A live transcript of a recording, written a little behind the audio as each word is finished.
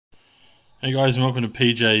Hey guys, and welcome to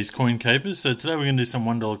PJ's Coin Capers. So today we're going to do some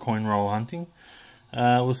 $1 coin roll hunting.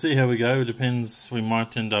 We'll see how we go. It depends. We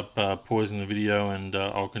might end up pausing the video and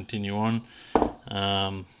I'll continue on.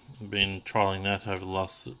 I've been trialing that over the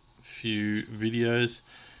last few videos.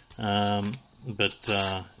 Yeah,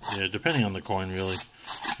 depending on the coin really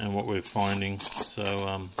and what we're finding.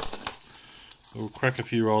 So we'll crack a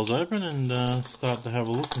few rolls open and start to have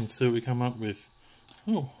a look and see what we come up with.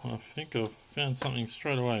 Oh, I think I've found something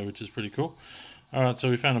straight away, which is pretty cool. Alright, so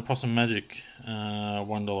we found a Possum Magic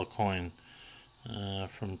 $1 coin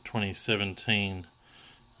from 2017.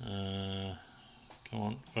 Come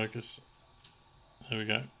on, focus. There we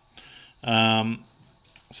go.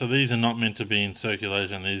 So these are not meant to be in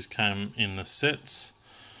circulation. These came in the sets,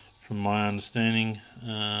 from my understanding.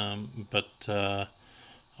 But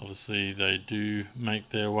obviously they do make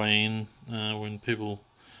their way in when people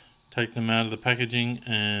take them out of the packaging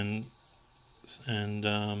and spend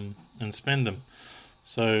them.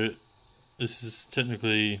 So this is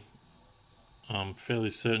technically, I'm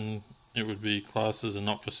fairly certain it would be classed as a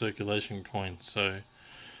not for circulation coin. So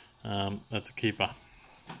that's a keeper.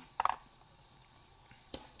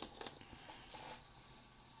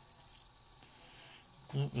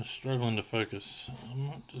 Oh, we're struggling to focus. I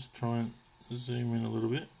might just try and zoom in a little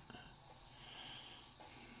bit.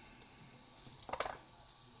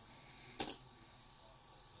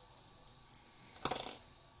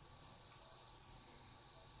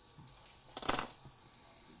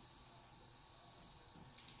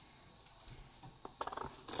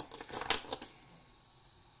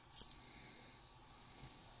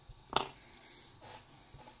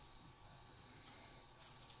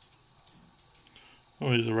 Oh,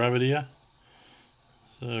 here's a rabbit ear.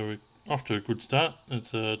 So we're off to a good start.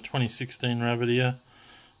 It's a 2016 rabbit ear.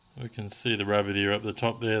 We can see the rabbit ear up the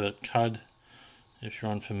top there, that cud. If you're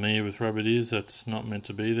unfamiliar with rabbit ears, that's not meant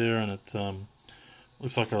to be there, and it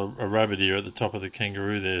looks like a rabbit ear at the top of the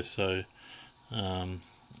kangaroo there. So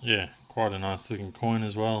yeah, quite a nice looking coin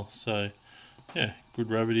as well. So yeah, good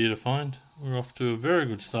rabbit ear to find. We're off to a very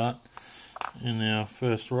good start in our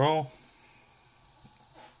first roll.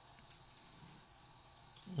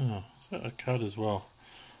 Oh, is that a cud as well?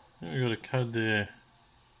 I think we got a cud there.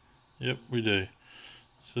 Yep, we do.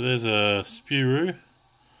 So there's a Spirou.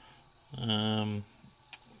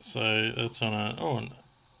 So that's on a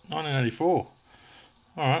 1984.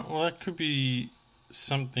 Alright, well that could be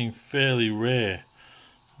something fairly rare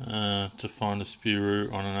to find a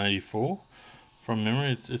Spirou on an 84. From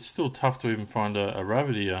memory, it's still tough to even find a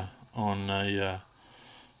rabbit ear on a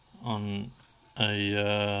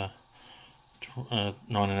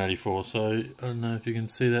 1984. So I don't know if you can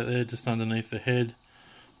see that there, just underneath the head.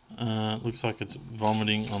 Looks like it's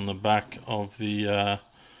vomiting on the back of the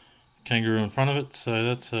kangaroo in front of it. So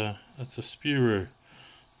that's a Spirou.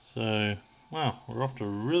 So wow, we're off to a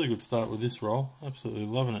really good start with this roll. Absolutely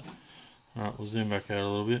loving it. Alright, we'll zoom back out a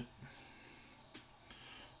little bit.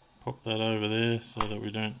 Pop that over there so that we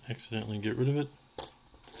don't accidentally get rid of it.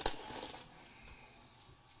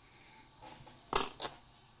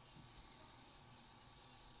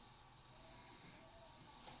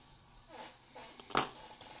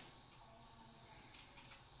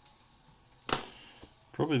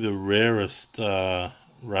 Probably the rarest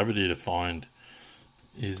rabbit ear to find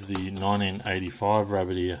is the 1985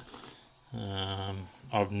 rabbit ear.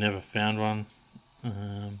 I've never found one,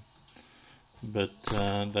 but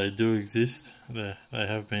they do exist. They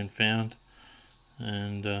have been found,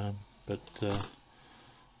 and I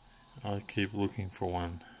keep looking for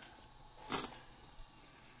one.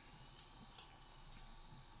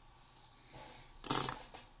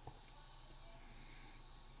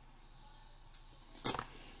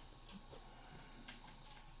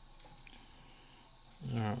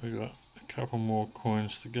 Alright, we've got a couple more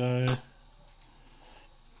coins to go.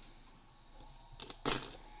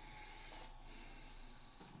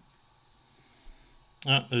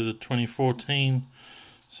 There's a 2014.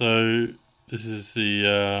 So this is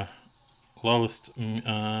the lowest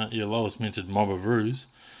minted Mob of Ruse.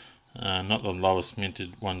 Not the lowest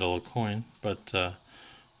minted $1 coin, but the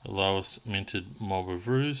lowest minted Mob of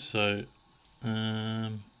Ruse. So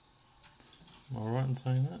am I right in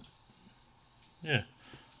saying that? Yeah.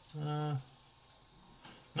 No,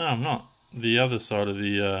 I'm not. The other side of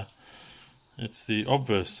the it's the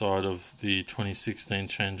obverse side of the 2016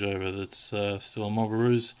 changeover that's still a Mob of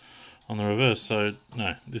Ruse on the reverse. So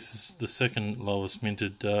no, this is the second lowest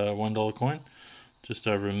minted $1 coin. Just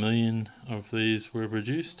over 1 million of these were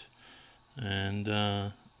produced, and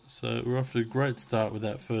so we're off to a great start with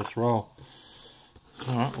that first roll.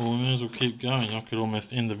 Alright, well we may as well keep going. I could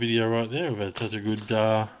almost end the video right there. We've had such a good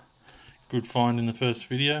find in the first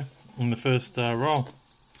video. in the first roll.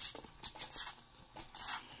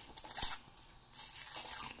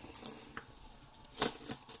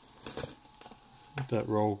 That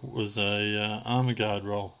roll was a Armor Guard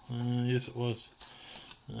roll. Yes, it was.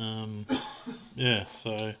 Yeah,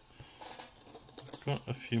 so got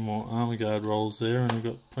a few more Armor Guard rolls there, and I've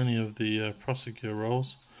got plenty of the Prosegur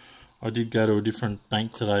rolls. I did go to a different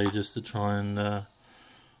bank today just to try and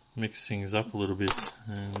mix things up a little bit,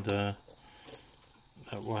 and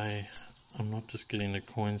that way I'm not just getting the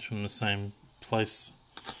coins from the same place.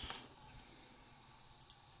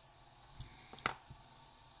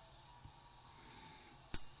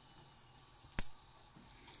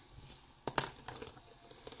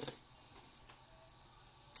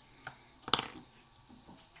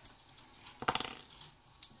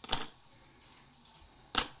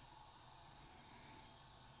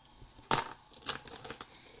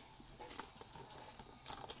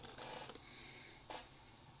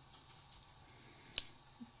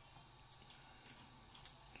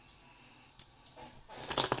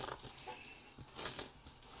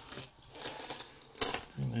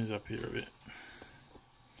 Bring these up here a bit.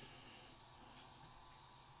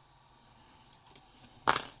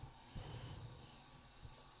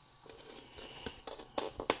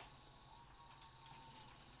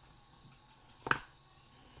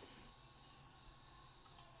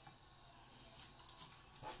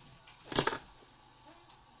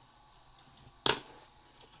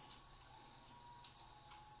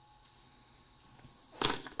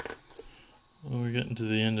 Well, we're getting to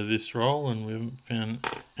the end of this roll and we haven't found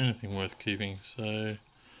anything worth keeping, so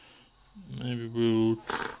maybe we'll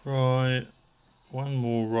try one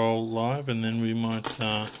more roll live and then we might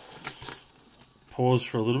pause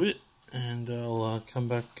for a little bit, and I'll come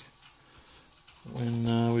back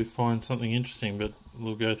when we find something interesting, but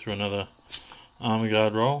we'll go through another Armor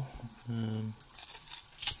Guard roll.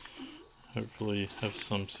 Hopefully have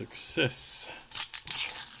some success.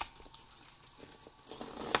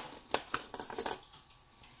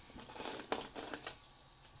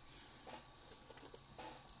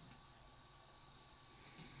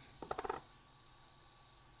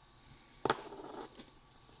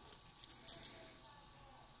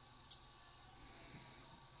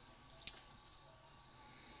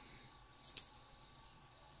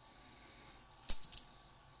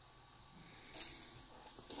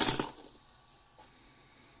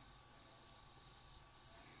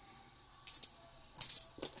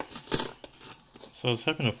 So I was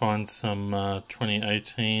hoping to find some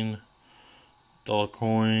 2018 dollar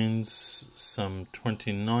coins, some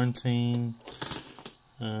 2019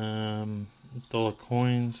 dollar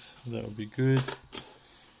coins. That would be good.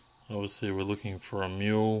 Obviously we're looking for a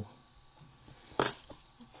mule,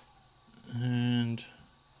 and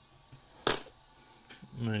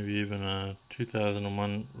maybe even a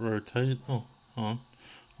 2001 rotate. Oh, hold on,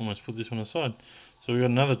 almost put this one aside. So we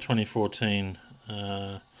got another 2014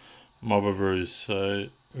 Mob of Ruse, so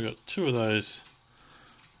we got two of those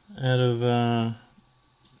out of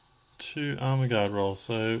 2 Armor Guard rolls.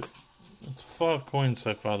 So it's 5 coins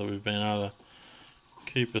so far that we've been able to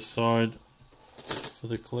keep aside for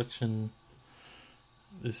the collection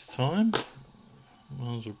this time.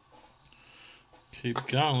 Might as well keep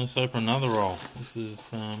going. Let's open another roll. This is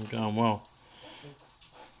going well.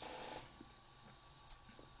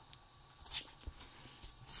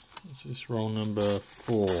 This is roll number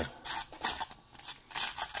 4.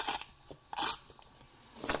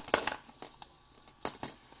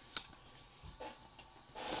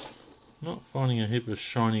 Not finding a heap of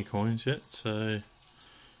shiny coins yet, so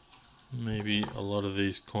maybe a lot of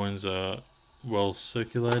these coins are well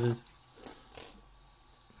circulated.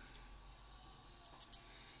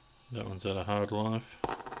 That one's had a hard life.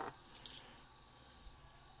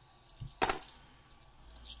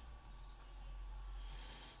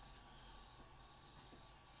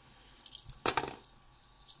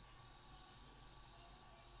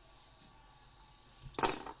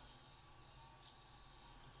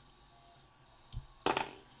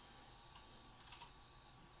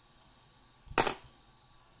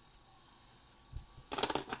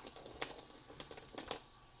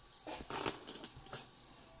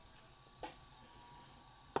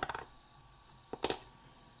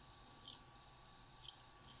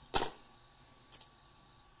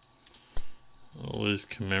 All these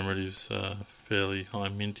commemoratives are fairly high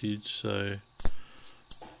mintage, so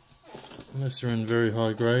unless they're in very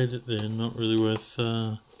high grade, they're not really worth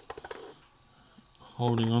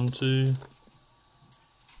holding on to.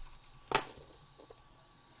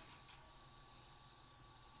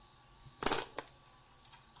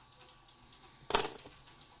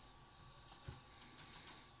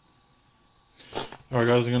 Alright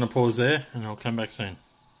guys, I'm going going to pause there and I'll come back soon.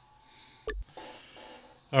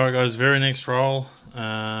 Alright guys, very next roll,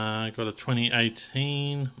 got a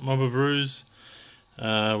 2018 Mob of Ruse.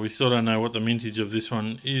 We still don't know what the mintage of this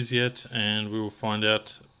one is yet, and we will find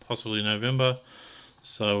out possibly November.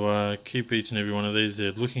 So keep each and every one of these.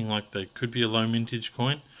 They're looking like they could be a low mintage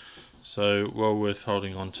coin, so well worth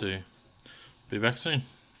holding on to. Be back soon.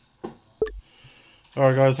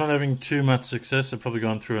 Alright guys, not having too much success. I've probably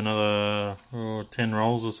gone through another 10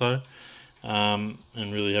 rolls or so. And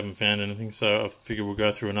really haven't found anything, so I figure we'll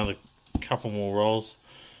go through another couple more rolls,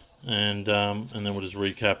 and then we'll just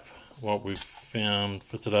recap what we've found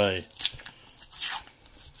for today.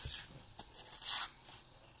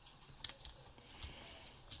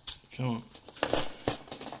 Come on.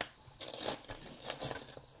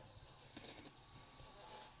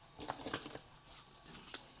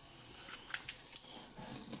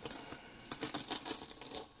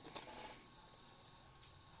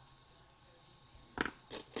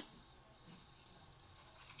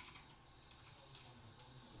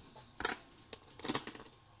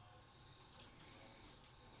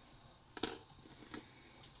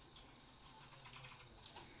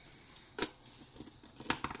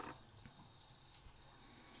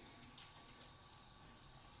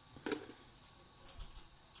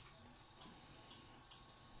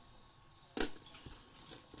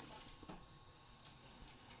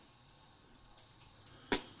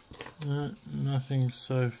 Nothing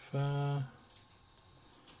so far.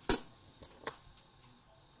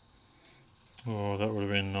 Oh, that would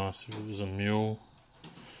have been nice if it was a mule,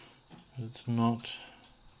 but it's not.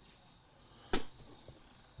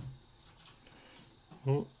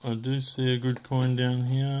 Oh, I do see a good coin down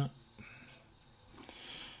here.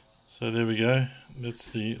 So there we go. That's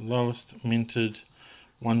the lowest minted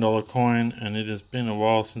 $1 coin, and it has been a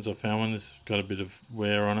while since I found one. This has got a bit of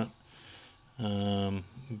wear on it.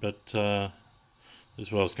 But this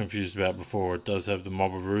is what I was confused about before. It does have the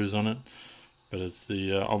Mob of Ruse on it, but it's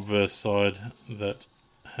the obverse side that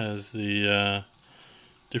has the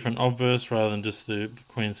different obverse rather than just the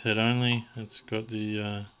Queen's head only. It's got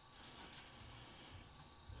the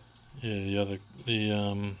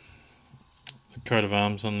the coat of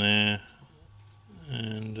arms on there,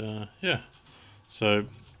 and yeah, so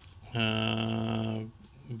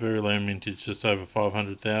very low mintage, just over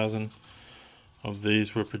 500,000 of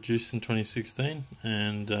these were produced in 2016,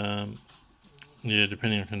 and yeah,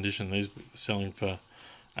 depending on condition, these are selling for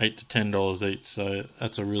 $8 to $10 each, so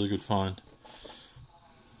that's a really good find.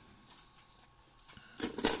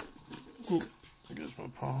 Oop, there goes my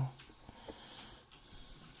pile.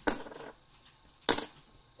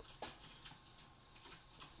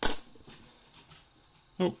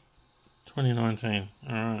 Oh, 2019.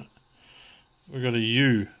 Alright. We got a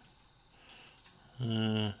U.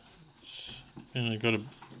 And it got a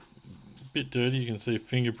bit dirty. You can see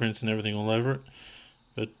fingerprints and everything all over it.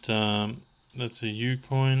 But that's a U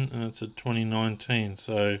coin, and that's a 2019.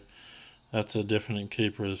 So that's a definite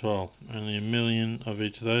keeper as well. Only 1 million of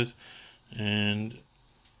each of those. And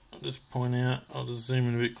I'll just point out, I'll just zoom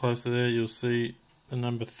in a bit closer there. You'll see the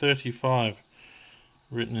number 35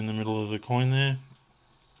 written in the middle of the coin there.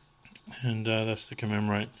 And that's to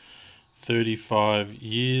commemorate 35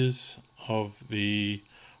 years of the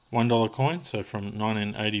 $1 coin, so from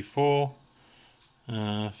 1984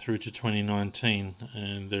 through to 2019,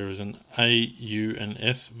 and there is an A, U and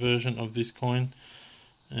S version of this coin,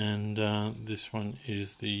 and this one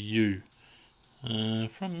is the U.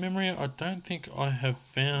 From memory, I don't think I have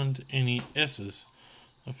found any S's.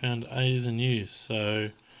 I found A's and U's, so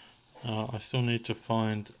I still need to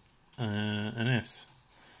find an S,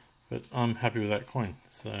 but I'm happy with that coin,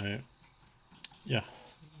 so yeah,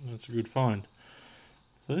 that's a good find.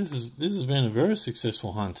 So this has been a very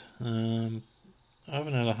successful hunt. I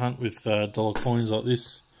haven't had a hunt with dollar coins like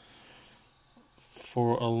this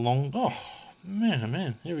for a long... Oh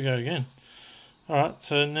man, here we go again. Alright,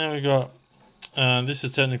 so now we got... this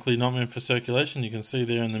is technically not meant for circulation. You can see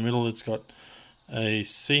there in the middle it's got a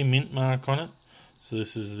C mint mark on it. So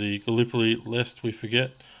this is the Gallipoli Lest We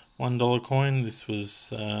Forget $1 coin. This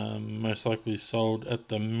was most likely sold at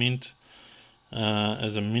the mint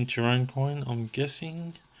as a mint your own coin, I'm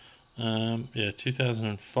guessing. Yeah,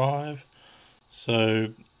 2005.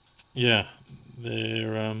 So yeah,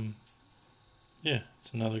 they're yeah,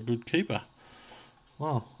 it's another good keeper.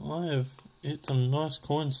 Wow, I have hit some nice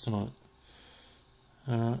coins tonight.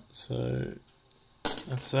 Alright, so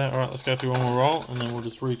that's that. Alright, let's go through one more roll and then we'll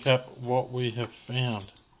just recap what we have found.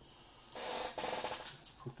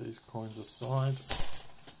 Put these coins aside.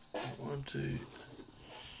 I want to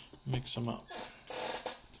mix them up.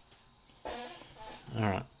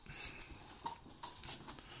 Alright.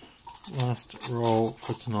 last roll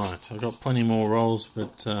for tonight. I've got plenty more rolls,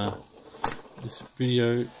 but this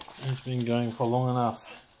video has been going for long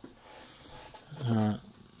enough.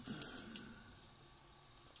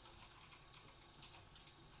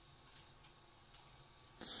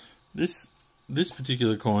 This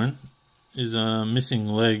particular coin is a missing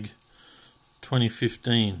leg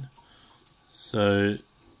 2015. So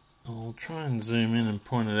I'll try and zoom in and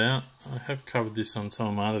point it out. I have covered this on some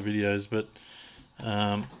of my other videos, but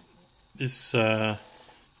this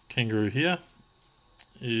kangaroo here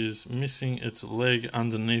is missing its leg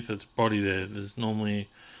underneath its body there. There's normally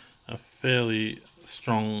a fairly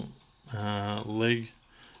strong leg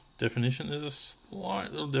definition. There's a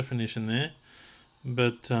slight little definition there,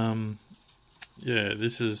 but yeah,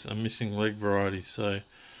 this is a missing leg variety. So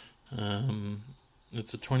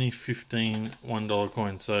it's a 2015 $1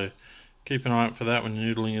 coin, so keep an eye out for that when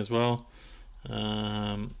you're noodling as well.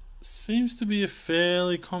 Seems to be a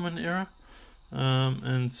fairly common error,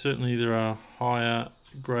 and certainly there are higher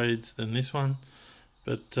grades than this one,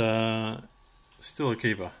 but still a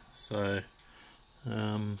keeper. So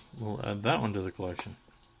we'll add that one to the collection.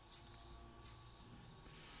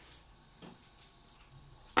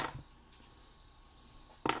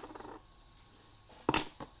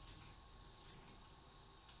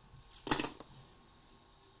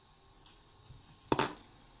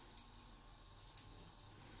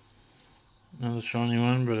 Another shiny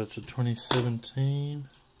one, but it's a 2017.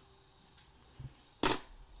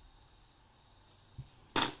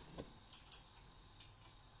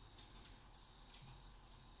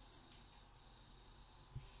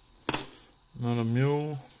 Not a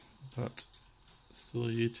mule, but still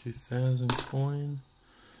a year 2000 coin.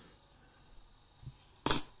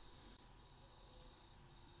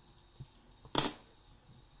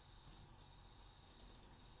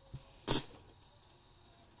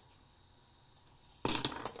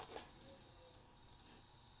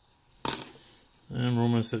 And we're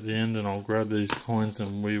almost at the end, and I'll grab these coins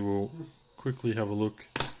and we will quickly have a look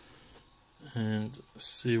and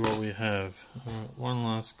see what we have. Alright, one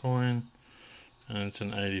last coin, and it's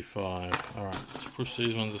an 85. Alright, let's push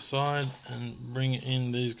these ones aside and bring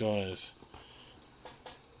in these guys.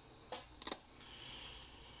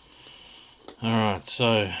 Alright,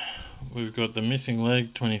 so we've got the missing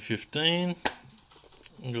leg 2015.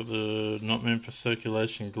 We've got the not meant for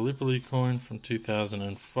circulation Gallipoli coin from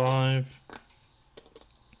 2005.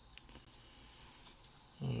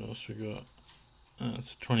 What else we got?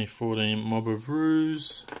 It's 2014 Mob of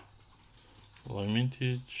Ruse, low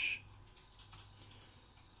mintage.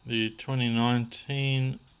 The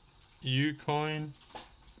 2019 U coin.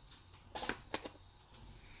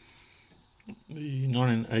 The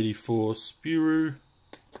 1984 Spuru.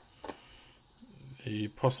 The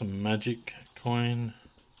Possum Magic coin.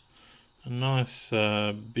 A nice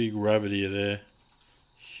big rabbit ear there.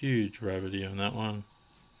 Huge rabbit ear on that one.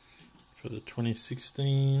 For the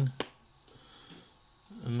 2016,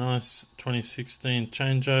 a nice 2016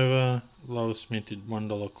 changeover, lowest minted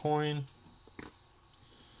 $1 coin.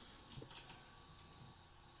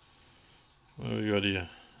 What have we got here?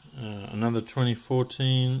 Another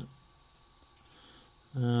 2014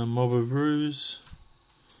 Mob of Ruse.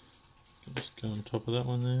 Just go on top of that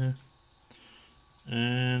one there.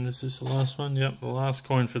 And is this the last one? Yep, the last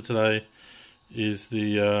coin for today is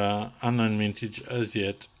the unknown mintage as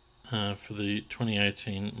yet. For the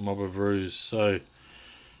 2018 Mob of Ruse. So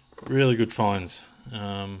really good finds.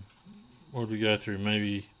 What did we go through?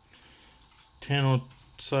 Maybe 10 or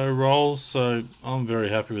so rolls, so I'm very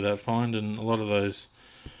happy with that find, and a lot of those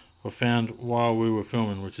were found while we were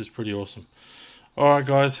filming, which is pretty awesome. Alright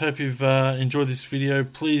guys, hope you've enjoyed this video.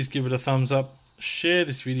 Please give it a thumbs up, share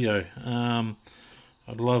this video.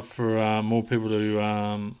 I'd love for more people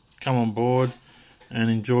to come on board and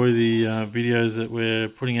enjoy the videos that we're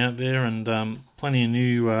putting out there, and plenty of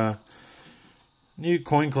new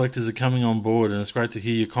coin collectors are coming on board, and it's great to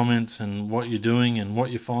hear your comments and what you're doing and what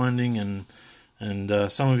you're finding, and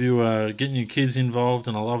some of you are getting your kids involved,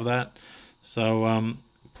 and I love that. So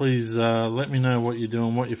please let me know what you're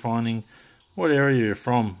doing, what you're finding, what area you're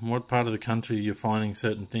from, what part of the country you're finding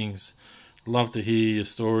certain things. Love to hear your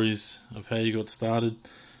stories of how you got started.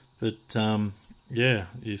 But yeah,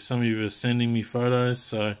 some of you are sending me photos,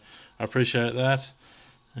 so I appreciate that,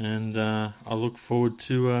 and I look forward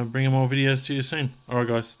to bringing more videos to you soon. Alright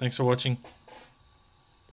guys, thanks for watching.